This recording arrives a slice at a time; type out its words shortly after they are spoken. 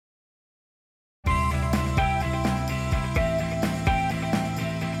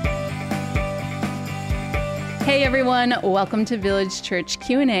Hey everyone, welcome to Village Church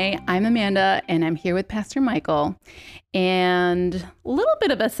Q&A. I'm Amanda and I'm here with Pastor Michael. And a little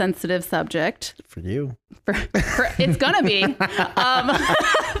bit of a sensitive subject. For you. It's gonna be.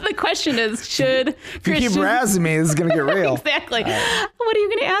 The question is, should if you keep razzing me, this is gonna get real. Exactly. What are you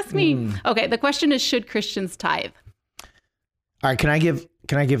gonna ask me? Okay, the question is, should Christians tithe? All right, can I give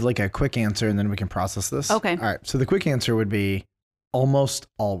like a quick answer and then we can process this? Okay. All right, so the quick answer would be almost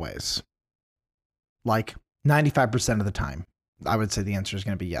always. Like 95% of the time. I would say the answer is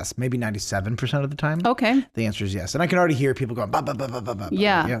going to be yes. Maybe 97% of the time. Okay. The answer is yes. And I can already hear people going, bah, bah, bah, bah, bah, bah.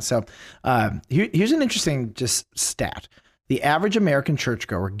 Yeah. Yeah. So here's an interesting just stat. The average American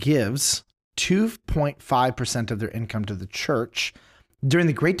churchgoer gives 2.5% of their income to the church. During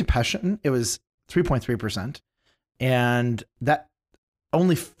the Great Depression, it was 3.3%. And that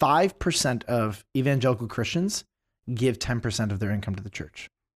only 5% of evangelical Christians give 10% of their income to the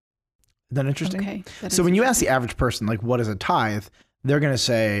church. Isn't that interesting? Okay. So when you ask the average person, like, what is a tithe? They're going to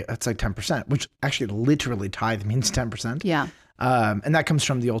say it's like 10%, which actually literally tithe means 10%. Yeah. And that comes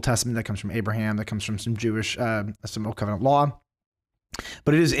from the Old Testament. That comes from Abraham. That comes from some Jewish, some Old Covenant law.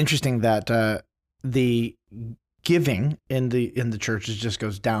 But it is interesting that the giving in the churches just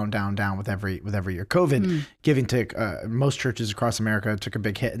goes down with every year. COVID giving to most churches across America took a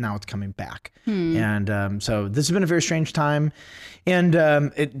big hit, and now it's coming back. And so this has been a very strange time, and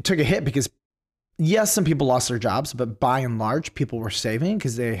it took a hit because yes, some people lost their jobs, but by and large, people were saving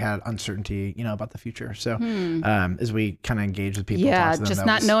because they had uncertainty, about the future. So as we kind of engage with people, yeah, talk to them, just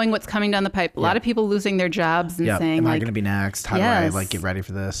not knowing what's coming down the pipe. A lot of people losing their jobs and saying, am I going to be next? How do I get ready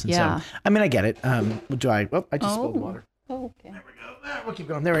for this? And so, I mean, I get it. I just spilled water. Oh, okay. There we go. We'll keep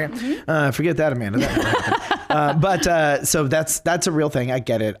going. There we go. Forget that, Amanda. That never happened. So that's a real thing. I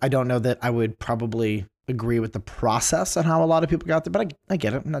get it. I don't know that I would probably agree with the process on how a lot of people got there, but I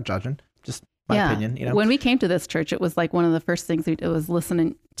get it. I'm not judging. Just my opinion. When we came to this church, it was like one of the first things we did was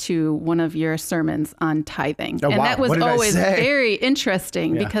listening to one of your sermons on tithing. Oh, and wow. that was What did I always say? very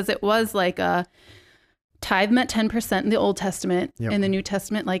interesting because it was like a tithe meant 10% in the Old Testament. In the New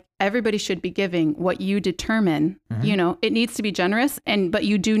Testament, like everybody should be giving what you determine. It needs to be generous, but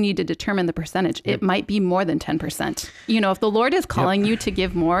you do need to determine the percentage. It might be more than 10%. If the Lord is calling you to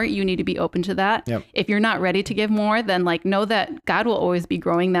give more, you need to be open to that. If you're not ready to give more, then know that God will always be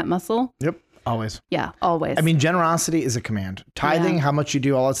growing that muscle. Always. Yeah, always. I mean, generosity is a command. Tithing, how much you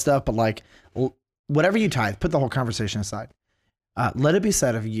do, all that stuff, but whatever you tithe, put the whole conversation aside. Let it be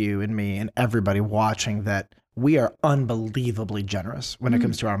said of you and me and everybody watching that we are unbelievably generous when it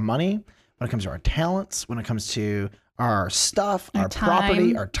comes to our money, when it comes to our talents, when it comes to our stuff, our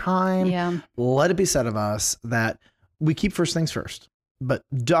property, our time. Yeah. Let it be said of us that we keep first things first, but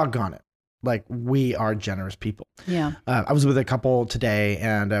doggone it. We are generous people. Yeah. I was with a couple today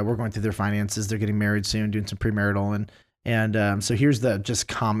and we're going through their finances. They're getting married soon, doing some premarital. And so here's the just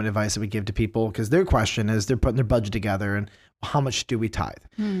common advice that we give to people, because their question is they're putting their budget together and how much do we tithe?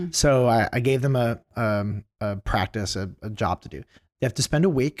 So I gave them a practice, a job to do. They have to spend a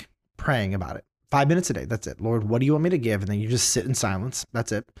week praying about it. 5 minutes a day. That's it. Lord, what do you want me to give? And then you just sit in silence.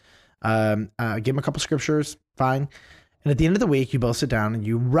 That's it. Give them a couple scriptures. Fine. And at the end of the week, you both sit down and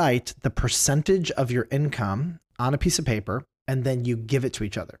you write the percentage of your income on a piece of paper, and then you give it to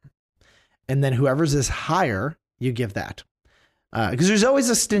each other. And then whoever's is higher, you give that. Because there's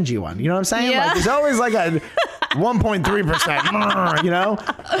always a stingy one. You know what I'm saying? Yeah. There's always like a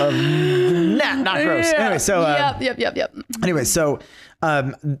 1.3%, net, not gross. Yeah. Anyway, so Yep. Anyway, so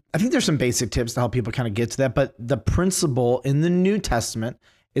I think there's some basic tips to help people kind of get to that. But the principle in the New Testament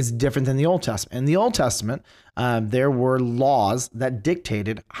is different than the Old Testament. In the Old Testament, there were laws that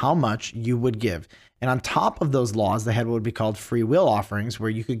dictated how much you would give. And on top of those laws, they had what would be called free will offerings, where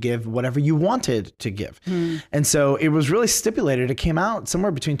you could give whatever you wanted to give. And so it was really stipulated. It came out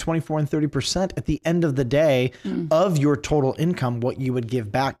somewhere between 24 and 30% at the end of the day of your total income, what you would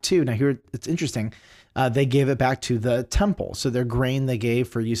give back to. Now here, it's interesting. They gave it back to the temple. So their grain they gave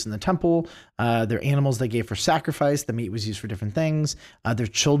for use in the temple, their animals they gave for sacrifice. The meat was used for different things. Their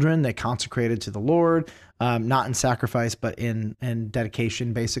children they consecrated to the Lord, not in sacrifice, but in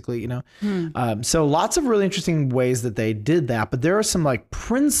dedication, basically, So lots of really interesting ways that they did that. But there are some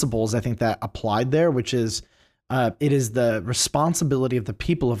principles I think that applied there, which is it is the responsibility of the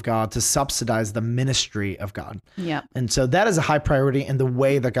people of God to subsidize the ministry of God. Yeah. And so that is a high priority. And the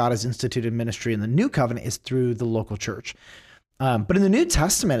way that God has instituted ministry in the new covenant is through the local church. But in the New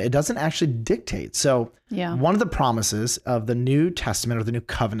Testament, it doesn't actually dictate. So one of the promises of the New Testament or the new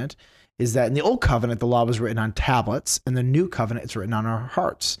covenant is that in the old covenant, the law was written on tablets. In the new covenant, it's written on our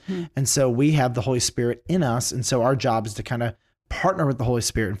hearts. And so we have the Holy Spirit in us. And so our job is to kind of partner with the Holy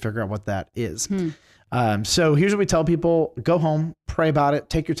Spirit and figure out what that is. So here's what we tell people: go home, pray about it,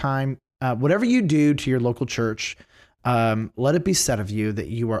 take your time. Whatever you do to your local church, let it be said of you that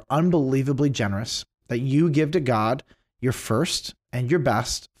you are unbelievably generous, that you give to God your first and your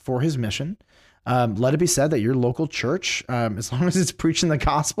best for his mission. Let it be said that your local church, as long as it's preaching the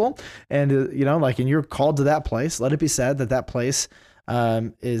gospel and, and you're called to that place, let it be said that that place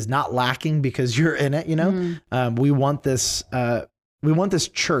is not lacking because you're in it. We want this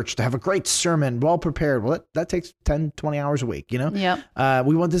church to have a great sermon, well prepared. Well, that takes 10, 20 hours a week, Yep.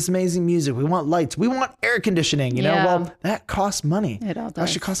 We want this amazing music. We want lights. We want air conditioning, well, that costs money. It all does. That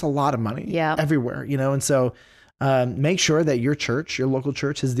should cost a lot of money everywhere, and so make sure that your church, your local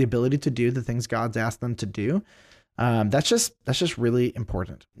church, has the ability to do the things God's asked them to do. That's just really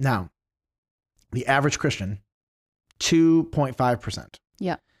important. Now, the average Christian, 2.5%.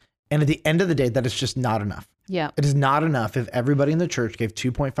 Yeah. And at the end of the day, that is just not enough. Yeah. It is not enough if everybody in the church gave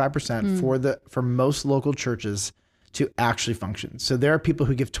 2.5% for most local churches to actually function. So there are people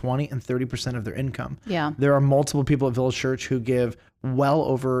who give 20 and 30% of their income. Yeah. There are multiple people at Village Church who give well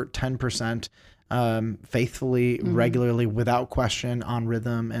over 10%. Faithfully, regularly, without question, on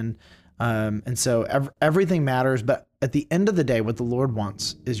rhythm. And so everything matters. But at the end of the day, what the Lord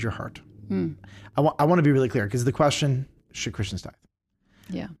wants is your heart. I want to be really clear, because the question, should Christians tithe?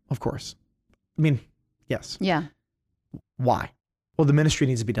 Yeah. Of course. I mean, yes. Yeah. Why? Well, the ministry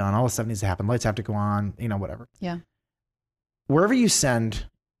needs to be done. All this stuff needs to happen. Lights have to go on, whatever. Yeah. Wherever you send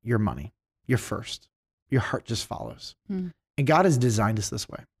your money, your heart just follows. And God has designed us this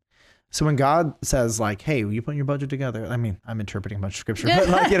way. So when God says hey, will you put your budget together? I mean, I'm interpreting a bunch of scripture, but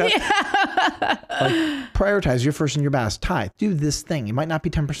prioritize your first and your best, tithe, do this thing. It might not be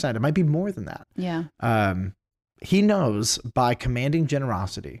 10%. It might be more than that. Yeah. He knows by commanding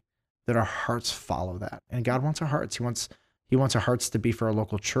generosity that our hearts follow that. And God wants our hearts. He wants our hearts to be for our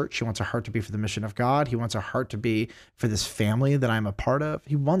local church. He wants our heart to be for the mission of God. He wants our heart to be for this family that I'm a part of.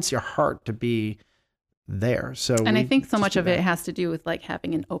 He wants your heart to be there. So, and I think so much of it has to do with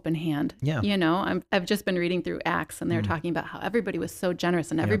having an open hand. Yeah. I've just been reading through Acts, and they're talking about how everybody was so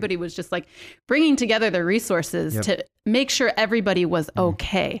generous, and everybody was just bringing together their resources to make sure everybody was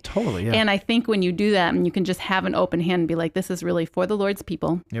okay. Totally. Yeah. And I think when you do that, and you can just have an open hand and be like, this is really for the Lord's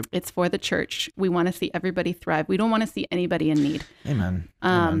people. Yep. It's for the church. We want to see everybody thrive. We don't want to see anybody in need. Amen.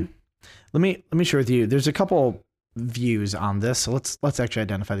 Amen. Let me share with you. There's a couple views on this. So let's actually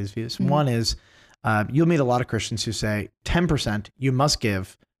identify these views. One is, you'll meet a lot of Christians who say 10% you must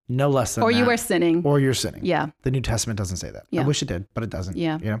give, no less than or that. You are sinning. Or you're sinning. Yeah. The New Testament doesn't say that. Yeah. I wish it did, but it doesn't.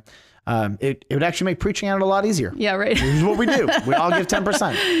 Yeah. It would actually make preaching out a lot easier. Yeah, right. Here's what we do. We all give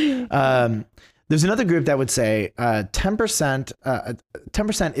 10%. There's another group that would say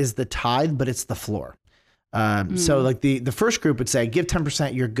 10% is the tithe, but it's the floor. So the first group would say, give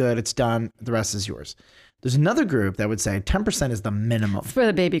 10%, you're good, it's done, the rest is yours. There's another group that would say 10% is the minimum. It's for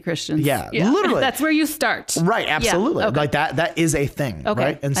the baby Christians. Yeah, literally. That's where you start. Right, absolutely. Yeah, okay. That is a thing, okay.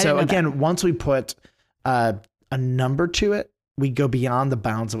 Right? And so again, once we put a number to it, we go beyond the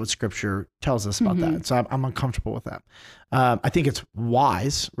bounds of what Scripture tells us about that. So I'm uncomfortable with that. I think it's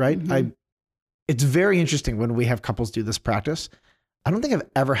wise, right? It's very interesting when we have couples do this practice. I don't think I've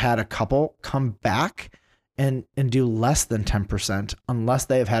ever had a couple come back and do less than 10% unless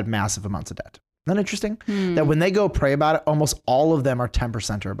they have had massive amounts of debt. Isn't that interesting? That when they go pray about it, almost all of them are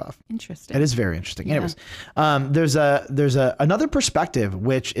 10% or above. Interesting. It is very interesting. Yeah. Anyways, there's another perspective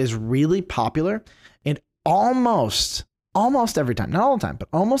which is really popular, and almost every time, not all the time, but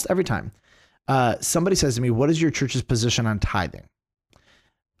almost every time, somebody says to me, "What is your church's position on tithing?"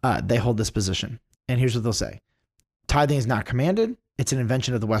 They hold this position, and here's what they'll say: tithing is not commanded. It's an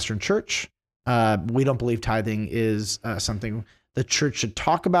invention of the Western Church. We don't believe tithing is something the church should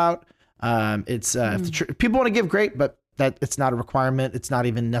talk about. If the people want to give, great, but that it's not a requirement. It's not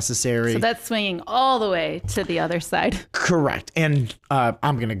even necessary. So that's swinging all the way to the other side. Correct. And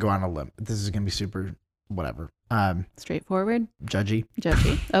I'm going to go on a limb. This is going to be super whatever. Straightforward. Judgy.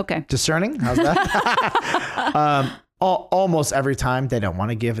 Okay. Discerning. How's that? Almost every time they don't want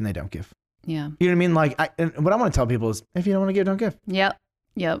to give and they don't give. Yeah. You know what I mean? And what I want to tell people is, if you don't want to give, don't give. Yep.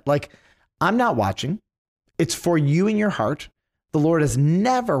 I'm not watching. It's for you in your heart. The Lord has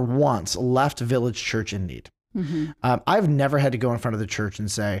never once left Village Church in need. I've never had to go in front of the church and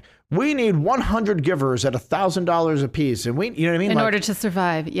say, we need 100 givers at $1,000 a piece. And you know what I mean? In order to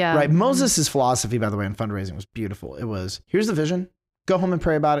survive. Yeah. Right. Moses' philosophy, by the way, in fundraising was beautiful. It was, here's the vision, go home and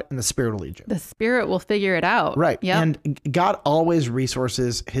pray about it, and the Spirit will lead you. The Spirit will figure it out. Right. Yep. And God always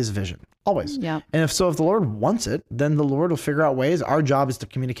resources his vision. Always. Yeah. And if the Lord wants it, then the Lord will figure out ways. Our job is to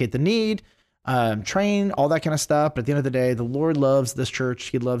communicate the need. train, all that kind of stuff. But at the end of the day, the Lord loves this church.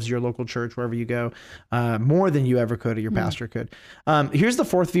 He loves your local church, wherever you go, more than you ever could or your pastor could. Here's the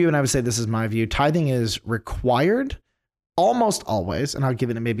fourth view. And I would say this is my view. Tithing is required almost always. And I'll give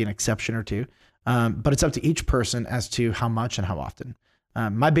it maybe an exception or two. But it's up to each person as to how much and how often.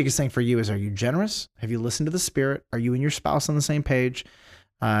 My biggest thing for you is, are you generous? Have you listened to the Spirit? Are you and your spouse on the same page?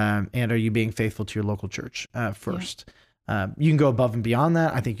 And are you being faithful to your local church first? You can go above and beyond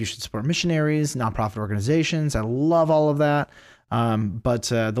that. I think you should support missionaries, nonprofit organizations. I love all of that. But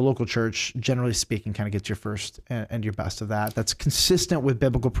the local church, generally speaking, kind of gets your first and your best of that. That's consistent with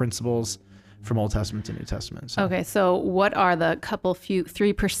biblical principles from Old Testament to New Testament. So. Okay, so what are the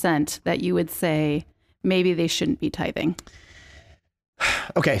 3% that you would say maybe they shouldn't be tithing?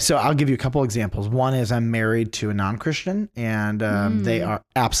 Okay, so I'll give you a couple examples. One is I'm married to a non-Christian, and they are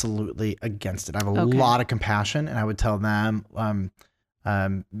absolutely against it. I have a lot of compassion, and I would tell them,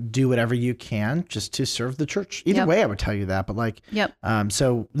 do whatever you can just to serve the church. Either way, I would tell you that. But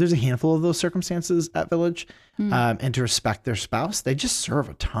so there's a handful of those circumstances at Village, and to respect their spouse, they just serve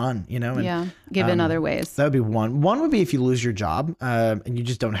a ton, And, give in other ways. That would be one. One would be if you lose your job and you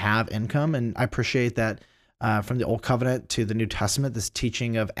just don't have income, and I appreciate that. From the Old Covenant to the New Testament, this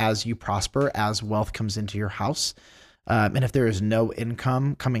teaching of as you prosper, as wealth comes into your house. And if there is no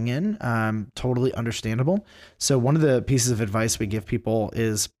income coming in, totally understandable. So one of the pieces of advice we give people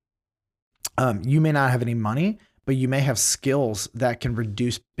is you may not have any money, but you may have skills that can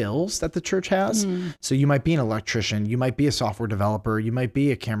reduce bills that the church has. So you might be an electrician, you might be a software developer, you might be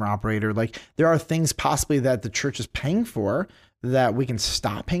a camera operator. Like there are things possibly that the church is paying for that we can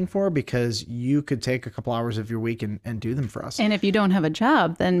stop paying for because you could take a couple hours of your week and do them for us. And if you don't have a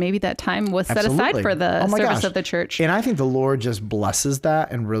job, then maybe that time was set aside for the service of the church. And I think the Lord just blesses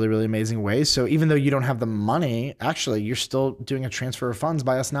that in really, really amazing ways. So even though you don't have the money, actually, you're still doing a transfer of funds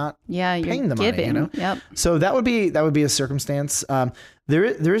by us not paying the money. Yep. So that would be a circumstance. There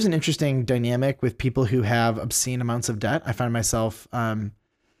is an interesting dynamic with people who have obscene amounts of debt. I find myself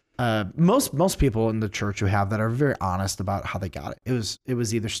most people in the church who have that are very honest about how they got it. It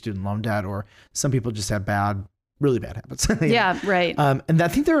was either student loan debt, or some people just have really bad habits. Right. And I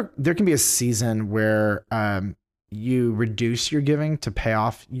think there can be a season where you reduce your giving to pay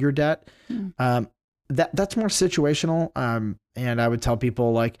off your debt. That's more situational. And I would tell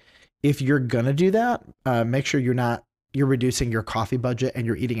people, like, if you're gonna do that, make sure you're reducing your coffee budget and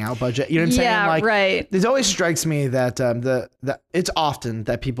your eating out budget. You know what I'm saying? Yeah, like, right. It always strikes me that it's often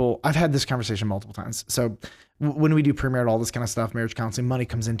that people, I've had this conversation multiple times. So when we do premarital, all this kind of stuff, marriage counseling, money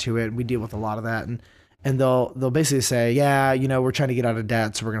comes into it, and we deal with a lot of that. And they'll basically say, we're trying to get out of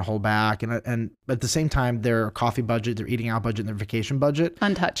debt, so we're going to hold back. And at the same time, their coffee budget, their eating out budget, and their vacation budget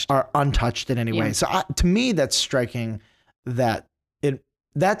are untouched in any way. So to me, that's striking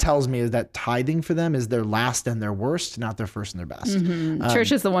that tells me is that tithing for them is their last and their worst, not their first and their best.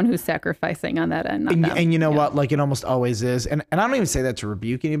 Church is the one who's sacrificing on that end. And you know what? Like it almost always is. And I don't even say that to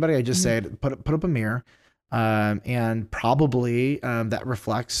rebuke anybody. I just say, put up a mirror. And probably that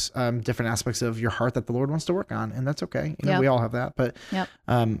reflects different aspects of your heart that the Lord wants to work on. And that's okay. We all have that. But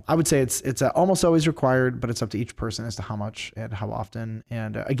I would say it's almost always required, but it's up to each person as to how much and how often.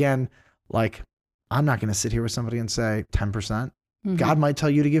 And again, like I'm not going to sit here with somebody and say 10%. God might tell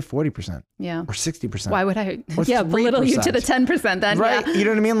you to give 40%, or 60%. Why would I? Belittle you to the 10% then, right? You know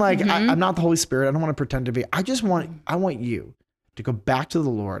what I mean? Like I'm not the Holy Spirit. I don't want to pretend to be. I want you to go back to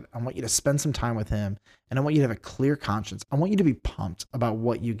the Lord. I want you to spend some time with Him, and I want you to have a clear conscience. I want you to be pumped about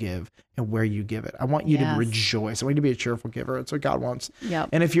what you give and where you give it. I want you to rejoice. I want you to be a cheerful giver. That's what God wants.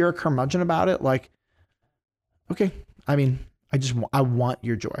 And if you're a curmudgeon about it, like, okay, I mean, I want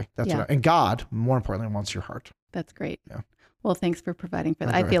your joy. That's what and God, more importantly, wants your heart. That's great. Yeah. Well, thanks for providing for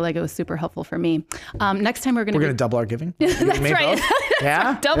that. I feel like it was super helpful for me. Next time we're going to double our giving. That's right.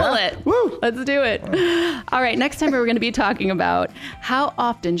 Double it. Woo. Let's do it. All right. Next time we're going to be talking about how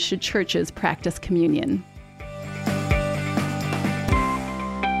often should churches practice communion.